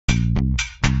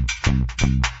Thank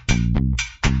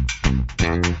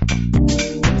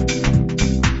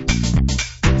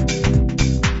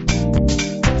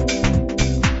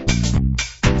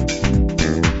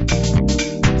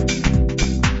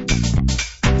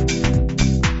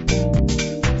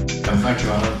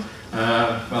you, Alan.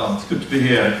 Well, it's good to be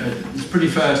here. It's pretty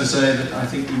fair to say that I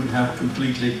think we would have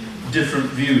completely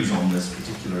different views on this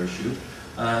particular issue.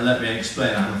 Let me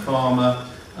explain. I'm a farmer.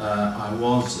 I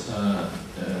was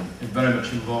very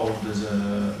much involved as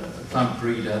a plant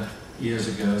breeder years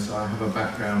ago, so I have a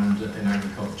background in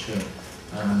agriculture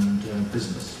and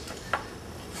business.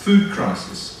 Food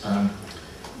crisis.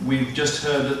 We've just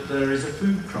heard that there is a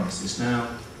food crisis. Now,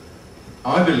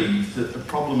 I believe that the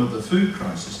problem of the food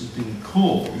crisis has been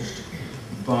caused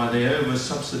by the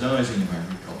over-subsidising of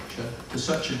agriculture to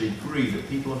such a degree that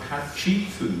people have had cheap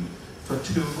food for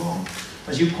too long.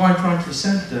 As you quite rightly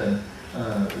said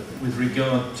with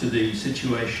regard to the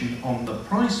situation on the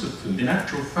price of food, in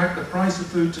actual fact the price of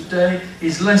food today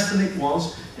is less than it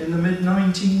was in the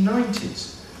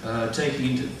mid-1990s,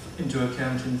 taking into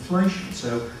account inflation.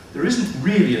 So there isn't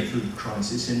really a food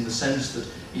crisis in the sense that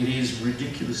it is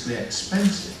ridiculously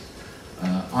expensive.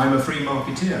 I'm a free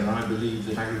marketeer and I believe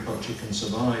that agriculture can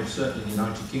survive, certainly in the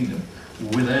United Kingdom,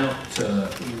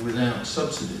 without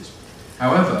subsidies.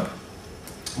 However,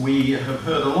 we have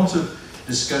heard a lot of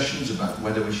discussions about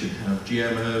whether we should have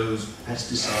GMOs,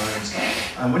 pesticides,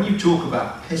 and when you talk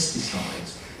about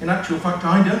pesticides, in actual fact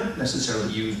I don't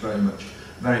necessarily use very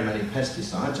many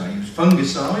pesticides. I use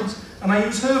fungicides and I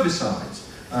use herbicides,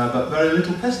 but very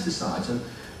little pesticides.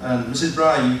 And Mrs.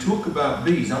 Breyer, you talk about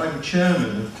bees. I'm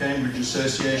chairman of Cambridge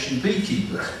Association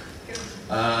Beekeepers,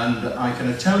 and I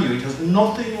can tell you it has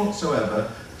nothing whatsoever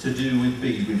to do with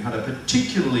bees. We've had a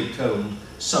particularly cold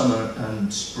summer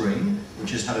and spring,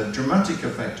 which has had a dramatic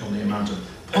effect on the amount of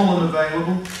pollen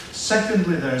available.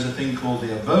 Secondly, there is a thing called the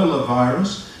Ebola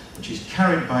virus, which is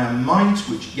carried by a mite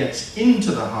which gets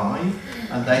into the hive,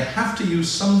 and they have to use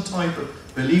some type of,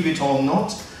 believe it or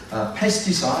not,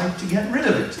 pesticide to get rid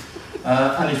of it.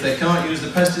 And if they can't use the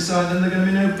pesticide, then there are going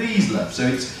to be no bees left. So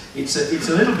it's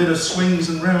a little bit of swings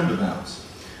and roundabouts.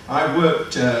 I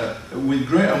worked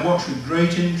with and watched with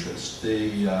great interest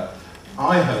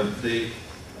I hope the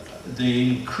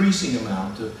increasing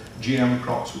amount of GM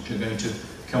crops which are going to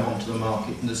come onto the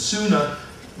market. And the sooner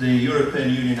the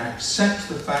European Union accepts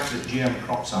the fact that GM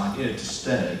crops are here to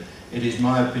stay, it is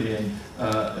my opinion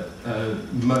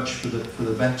much for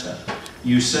the better.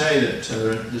 You say that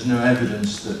there's no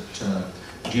evidence that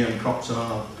GM crops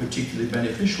are particularly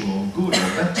beneficial or good or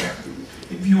better.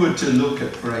 If you were to look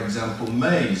at, for example,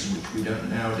 maize, which we don't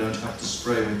have to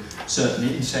spray with certain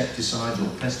insecticides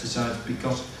or pesticides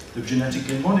because they've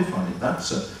genetically modified it, that's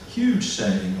a huge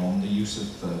saving on the use of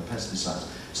pesticides.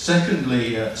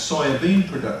 Secondly, soya bean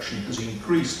production has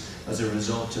increased as a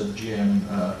result of GM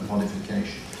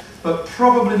modification. But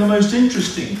probably the most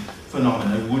interesting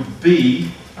phenomenon would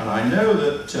be, and I know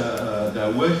that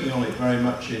they're working on it very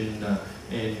much in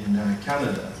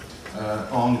Canada,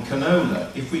 on canola.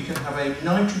 If we can have a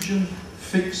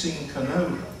nitrogen-fixing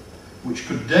canola, which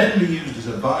could then be used as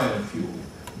a biofuel,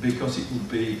 because it would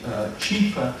be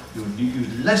cheaper, you would use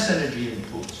less energy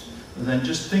inputs, and then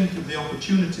just think of the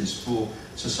opportunities for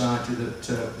society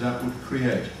that would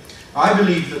create. I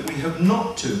believe that we have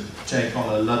not to take on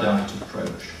a Luddite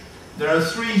approach. There are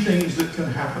three things that can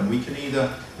happen. We can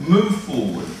either move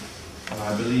forward, and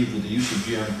I believe with the use of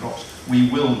GM crops, we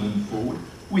will move forward.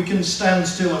 We can stand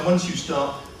still, and once you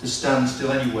start to stand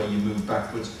still anyway, you move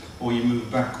backwards or you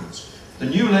move backwards. The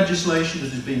new legislation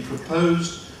that has been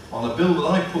proposed on a bill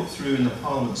that I put through in the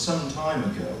Parliament some time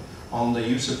ago on the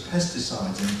use of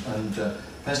pesticides and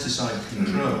pesticide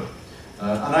control.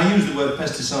 And I use the word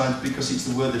pesticides because it's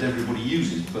the word that everybody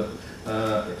uses, but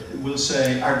we'll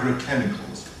say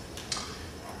agrochemicals.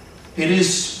 It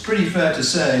is pretty fair to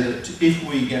say that if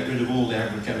we get rid of all the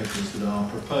agrochemicals that are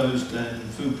proposed, then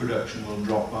food production will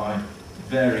drop by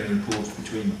varying reports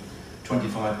between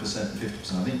 25% and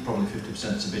 50%. I think probably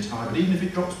 50% is a bit high, but even if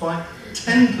it drops by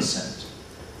 10%,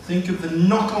 think of the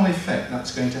knock-on effect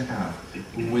that's going to have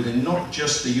within not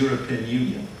just the European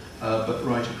Union, but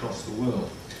right across the world.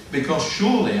 Because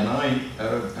surely, and I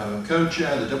am a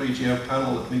co-chair of the WTO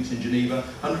panel that meets in Geneva,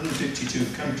 152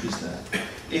 countries there.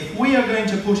 If we are going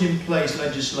to put in place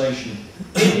legislation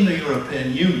in the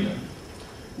European Union,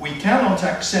 we cannot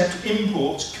accept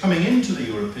imports coming into the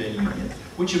European Union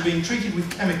which have been treated with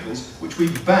chemicals which we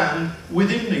ban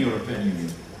within the European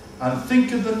Union. And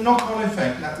think of the knock-on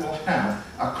effect that will have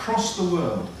across the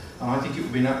world. And I think it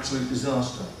would be an absolute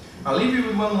disaster. I'll leave you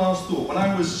with one last thought. When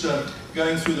I was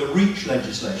going through the REACH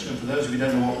legislation, and for those of you who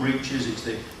don't know what REACH is, it's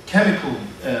the chemical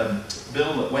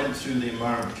bill that went through the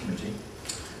Environment Committee,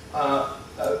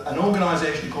 an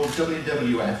organisation called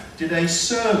WWF did a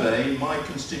survey in my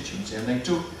constituency, and they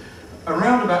took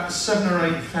around about 7 or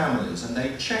 8 families and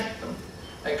they checked them,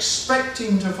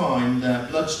 expecting to find their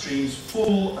bloodstreams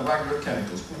full of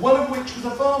agrochemicals, one of which was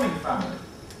a farming family.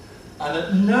 And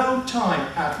at no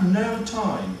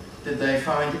time did they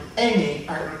find any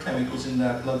agrochemicals in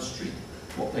their bloodstream.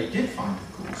 What they did find,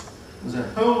 of course, was a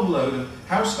whole load of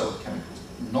household chemicals,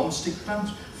 non-stick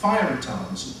pans, fire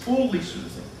retardants, and all these sort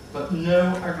of things, but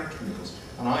no agrochemicals.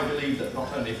 And I believe that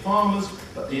not only farmers,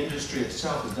 but the industry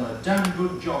itself has done a damn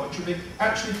good job and should be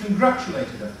actually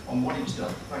congratulated on what it's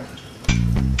done. Thank you.